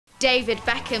David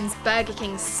Beckham's Burger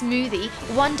King smoothie,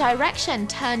 One Direction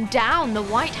turned down the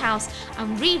White House,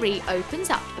 and Riri opens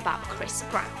up about Chris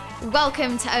Brown.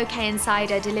 Welcome to OK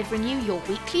Insider, delivering you your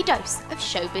weekly dose of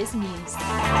showbiz news.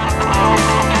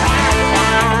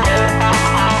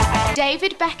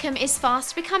 David Beckham is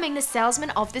fast becoming the salesman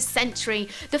of the century.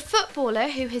 The footballer,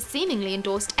 who has seemingly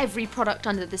endorsed every product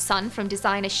under the sun, from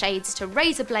designer shades to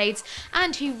razor blades,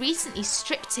 and who recently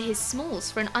stripped to his smalls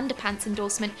for an underpants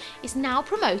endorsement, is now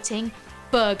promoting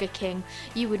Burger King.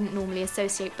 You wouldn't normally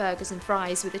associate burgers and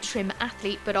fries with a trim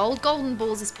athlete, but old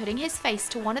Goldenballs is putting his face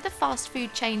to one of the fast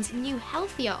food chain's new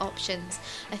healthier options,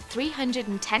 a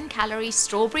 310-calorie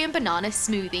strawberry and banana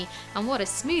smoothie. And what a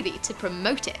smoothie to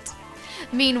promote it!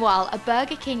 Meanwhile, a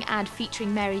Burger King ad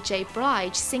featuring Mary J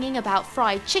Blige singing about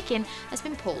fried chicken has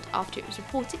been pulled after it was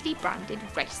reportedly branded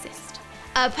racist.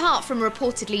 Apart from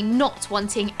reportedly not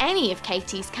wanting any of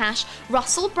Katy's cash,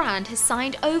 Russell Brand has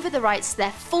signed over the rights to their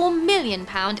 £4 million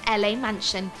LA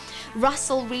mansion.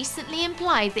 Russell recently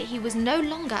implied that he was no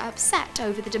longer upset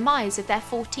over the demise of their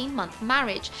 14-month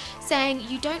marriage, saying,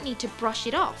 "You don't need to brush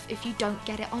it off if you don't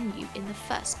get it on you in the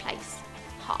first place."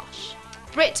 Harsh.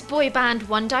 Brit boy band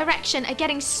One Direction are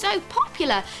getting so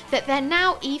popular that they're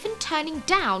now even turning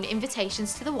down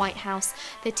invitations to the White House.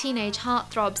 The teenage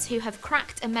heartthrobs, who have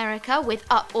cracked America with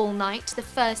Up All Night, the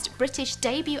first British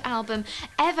debut album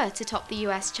ever to top the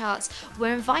US charts,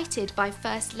 were invited by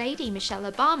First Lady Michelle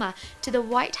Obama to the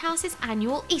White House's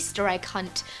annual Easter egg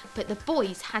hunt, but the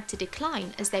boys had to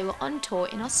decline as they were on tour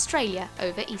in Australia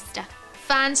over Easter.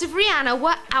 Fans of Rihanna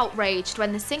were outraged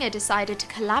when the singer decided to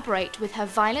collaborate with her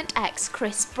violent ex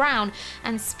Chris Brown,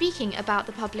 and speaking about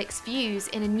the public's views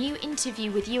in a new interview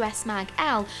with US mag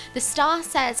Elle, the star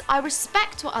says, "I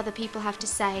respect what other people have to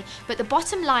say, but the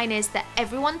bottom line is that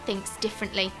everyone thinks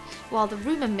differently." While the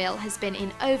rumour mill has been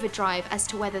in overdrive as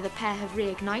to whether the pair have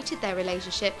reignited their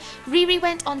relationship, Riri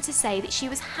went on to say that she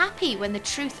was happy when the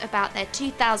truth about their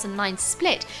 2009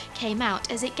 split came out,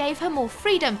 as it gave her more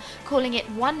freedom, calling it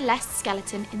one less skeleton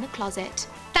in the closet.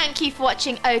 Thank you for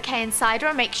watching OK Insider,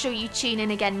 and make sure you tune in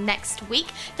again next week.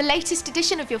 The latest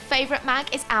edition of your favourite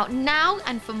mag is out now,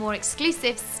 and for more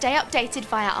exclusives, stay updated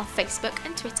via our Facebook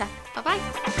and Twitter. Bye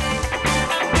bye.